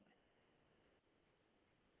post.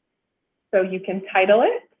 So you can title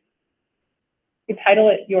it. You title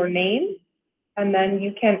it your name, and then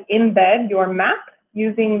you can embed your map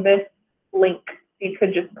using this link. You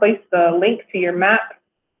could just place the link to your map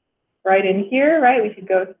right in here, right? We could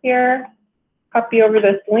go here, copy over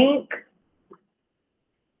this link,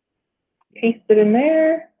 paste it in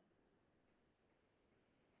there.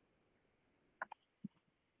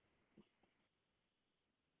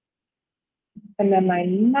 And then my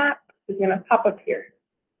map is going to pop up here.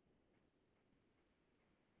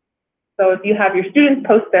 So if you have your students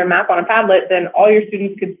post their map on a Padlet, then all your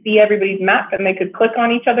students could see everybody's map, and they could click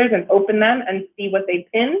on each other's and open them and see what they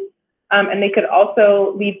pinned. And they could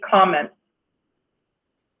also leave comments.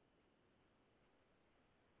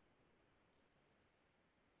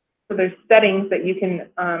 So there's settings that you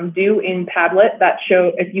can do in Padlet that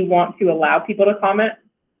show if you want to allow people to comment.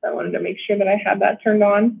 So I wanted to make sure that I had that turned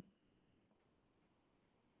on.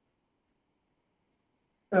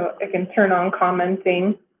 So I can turn on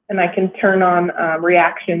commenting, and I can turn on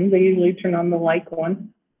reactions. I usually turn on the like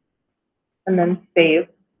one, and then save.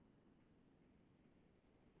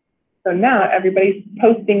 So now everybody's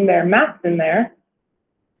posting their maps in there.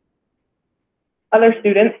 Other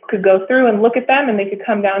students could go through and look at them, and they could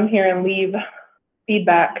come down here and leave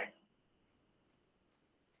feedback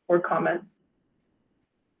or comments.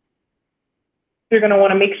 You're going to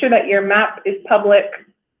want to make sure that your map is public.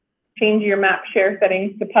 Change your map share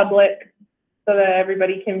settings to public so that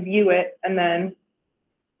everybody can view it, and then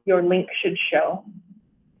your link should show.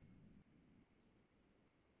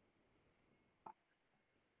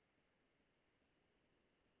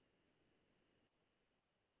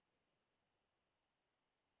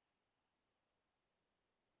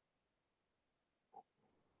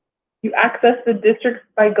 You access the districts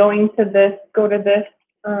by going to this, go to this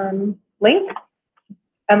link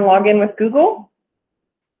and log in with Google,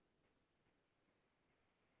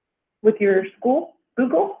 with your school,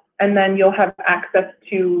 Google, and then you'll have access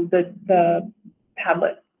to the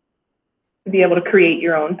Padlet to be able to create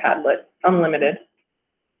your own Padlet, unlimited.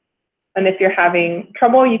 And if you're having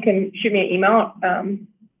trouble, you can shoot me an email and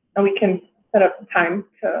we can set up time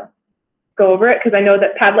to go over it, because I know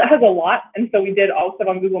that Padlet has a lot, and so we did all stuff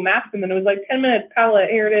on Google Maps, and then it was like 10 minutes, Padlet,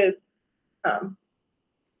 here it is.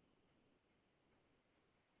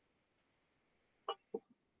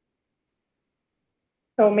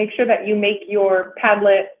 So make sure that you make your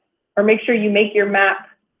Padlet, or make sure you make your map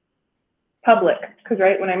public, because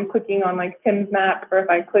right when I'm clicking on like Tim's map, or if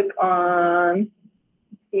I click on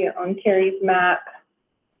Carrie's map,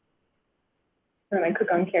 and I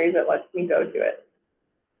click on Carrie's, it lets me go to it.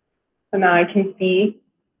 So now I can see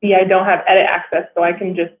I don't have edit access, so I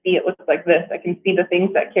can just see it looks like this. I can see the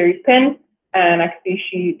things that Carrie's pinned, and I can see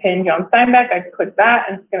she pinned John Steinbeck. I can click that,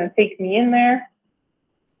 and it's going to take me in there.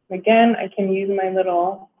 Again, I can use my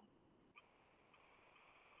little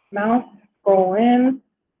mouse, scroll in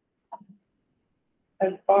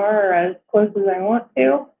as far or as close as I want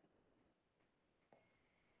to.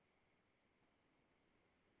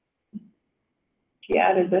 She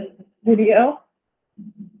added this video.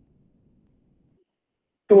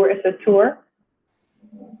 It's a tour.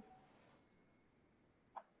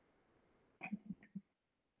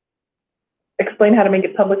 Explain how to make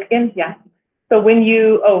it public again? Yeah. So when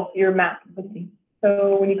you, your map, let's see.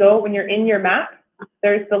 So when you're in your map,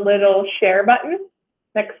 there's the little share button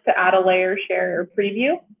next to add a layer, share, or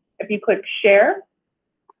preview. If you click share,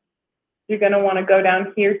 you're going to want to go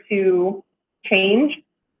down here to change.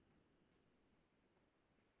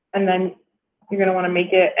 And then you're going to want to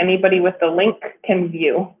make it anybody with the link can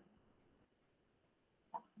view.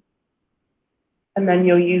 And then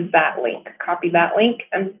you'll use that link, copy that link,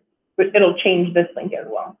 and it'll change this link as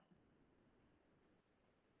well.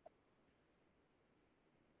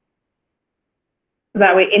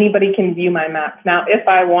 that way anybody can view my maps. Now, if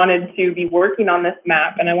I wanted to be working on this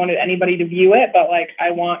map and I wanted anybody to view it, but like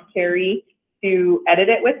I want Carrie to edit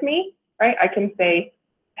it with me, right? I can say,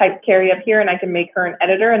 type Carrie up here and I can make her an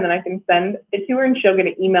editor, and then I can send it to her and she'll get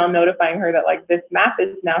an email notifying her that like this map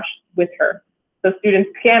is now with her. So students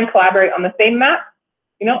can collaborate on the same map,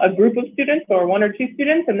 you know, a group of students or 1 or 2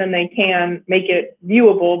 students, and then they can make it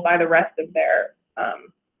viewable by the rest of their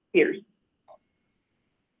peers.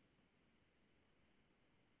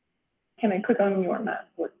 Can I click on your map?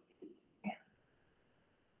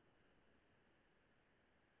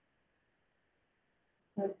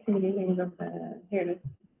 There's too many things open. Here it is.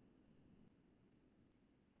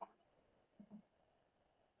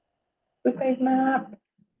 The save map.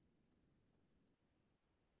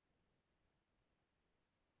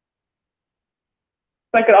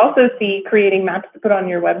 So I could also see creating maps to put on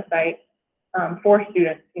your website for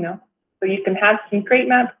students, you know. So you can have some create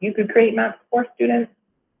maps. You could create maps for students.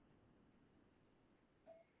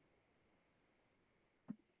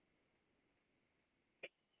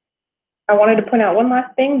 I wanted to point out one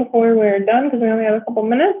last thing before we're done, because we only have a couple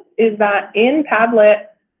minutes, is that in Padlet,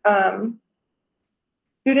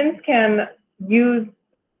 students can use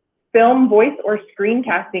film, voice, or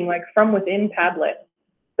screencasting like from within Padlet.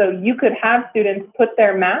 So you could have students put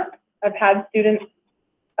their map. I've had students,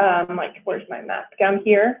 like, where's my map? Down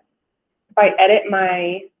here. If I edit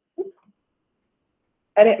my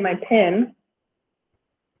pin,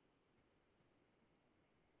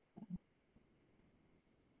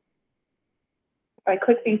 if I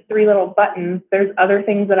click these 3 little buttons, there's other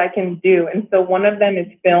things that I can do. And so one of them is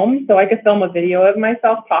film. So I could film a video of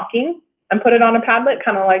myself talking and put it on a Padlet,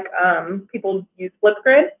 kind of like people use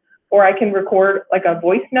Flipgrid, or I can record like a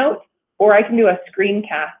voice note, or I can do a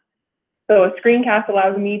screencast. So a screencast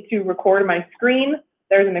allows me to record my screen.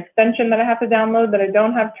 There's an extension that I have to download that I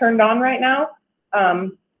don't have turned on right now.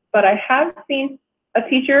 But I have seen a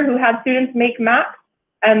teacher who had students make maps,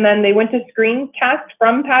 and then they went to screencast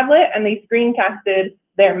from Padlet and they screencasted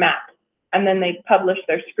their map. And then they published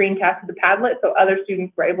their screencast to the Padlet, so other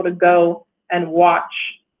students were able to go and watch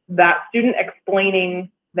that student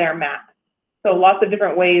explaining their map. So lots of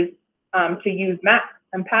different ways to use maps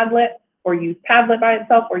and Padlet, or use Padlet by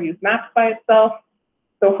itself, or use maps by itself.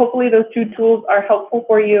 So hopefully those 2 tools are helpful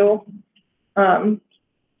for you. How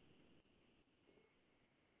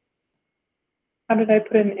did I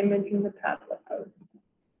put an image in the Padlet post?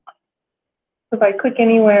 So if I click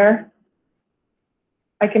anywhere,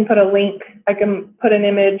 I can put a link, I can put an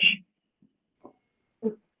image.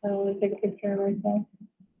 Oops, I want to take a picture of myself.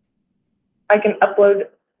 I can upload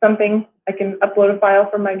something. I can upload a file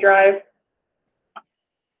from my drive.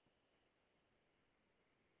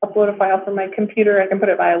 Upload a file from my computer. I can put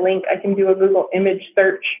it by a link. I can do a Google image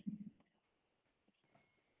search.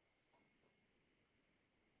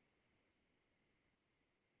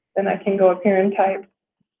 Then I can go up here and type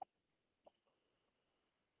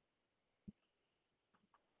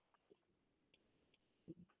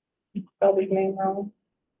spelled his name wrong.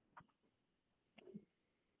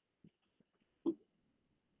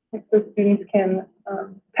 So students can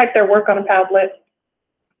type their work on a Padlet.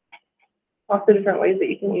 Lots of different ways that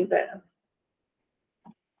you can use it.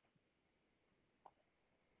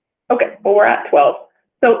 Okay, well, we're at 12.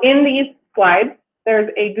 So in these slides,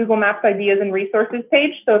 there's a Google Maps ideas and resources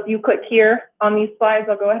page. So if you click here on these slides,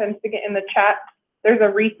 I'll go ahead and stick it in the chat. There's a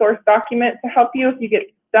resource document to help you if you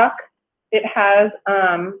get stuck. It has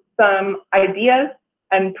some ideas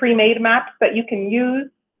and pre-made maps that you can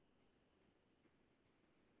use.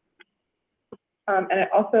 And it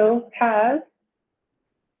also has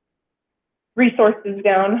resources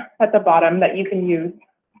down at the bottom that you can use.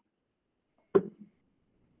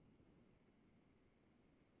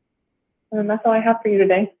 And that's all I have for you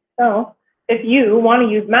today. So if you want to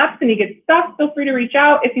use maps and you get stuck, feel free to reach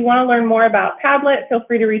out. If you want to learn more about Padlet, feel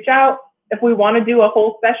free to reach out. If we want to do a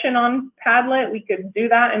whole session on Padlet, we could do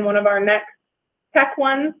that in one of our next tech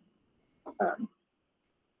ones. But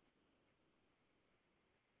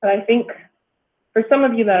I think for some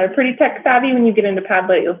of you that are pretty tech savvy, when you get into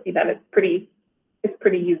Padlet, you'll see that it's pretty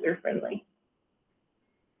user friendly.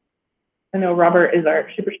 I know Robert is our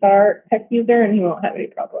superstar tech user and he won't have any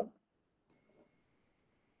problem.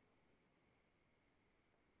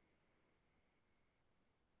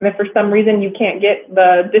 And if for some reason you can't get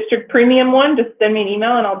the district premium one, just send me an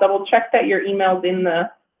email and I'll double check that your email's in the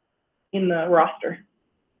roster.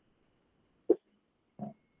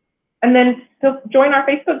 And then join our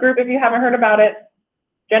Facebook group if you haven't heard about it.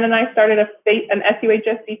 Jen and I started an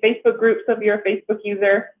SUHSD Facebook group, so if you're a Facebook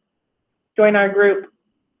user, join our group.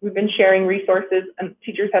 We've been sharing resources and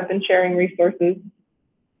teachers have been sharing resources.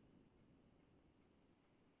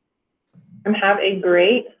 and have a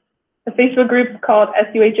great, the Facebook group is called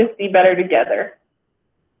SUHSD Better Together.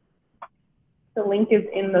 The link is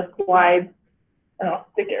in the slides, and I'll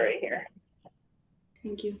stick it right here.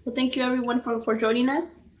 Thank you. Well, thank you everyone for joining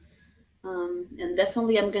us. And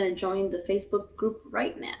definitely I'm going to join the Facebook group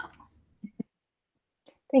right now.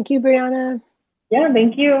 Thank you, Brianna. Yeah,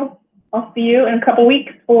 thank you. I'll see you in a couple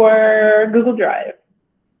weeks for Google Drive.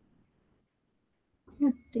 Yeah,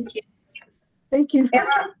 thank you. Thank you.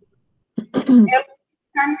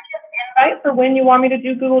 Invite for when you want me to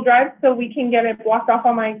do Google Drive so we can get it blocked off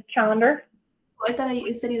on my calendar. Oh, I thought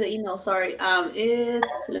I sent you the email. Sorry.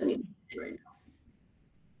 It's, let me see right now.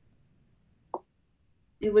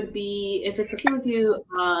 It would be, if it's okay with you,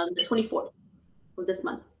 on the 24th of this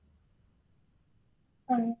month.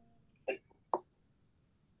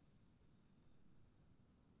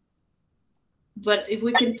 But if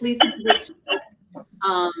we can please do it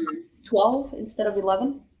 12 instead of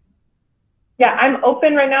 11. Yeah, I'm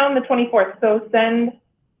open right now on the 24th, so send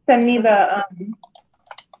me the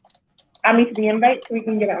add me to the invite so we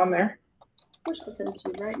can get it on there. Of course, I'll send it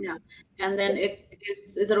to you right now. And then is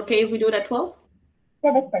it okay if we do it at 12?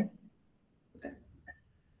 Yeah, that's fine. Okay.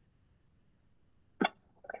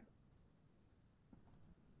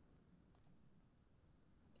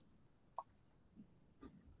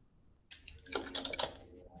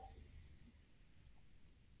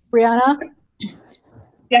 Brianna,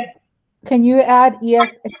 Yes. can you add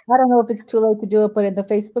ES? I don't know if it's too late to do it, but in the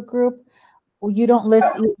Facebook group, you don't list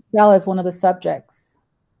ESL as one of the subjects.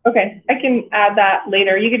 Okay, I can add that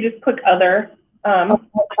later. You could just click other.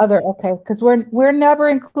 Other, okay, because we're never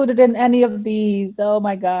included in any of these. Oh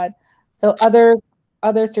my God. So other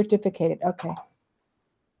certificated. Okay.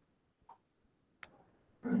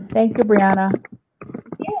 Thank you, Brianna.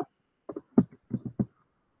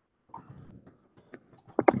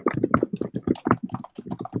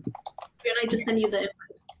 And I just send you the.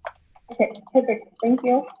 Okay, perfect. Thank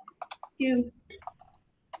you. Thank you.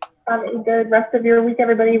 Have a good rest of your week,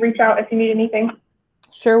 everybody. Reach out if you need anything.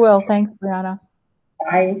 Sure will. Thanks, Brianna.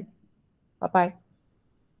 Bye. Bye-bye.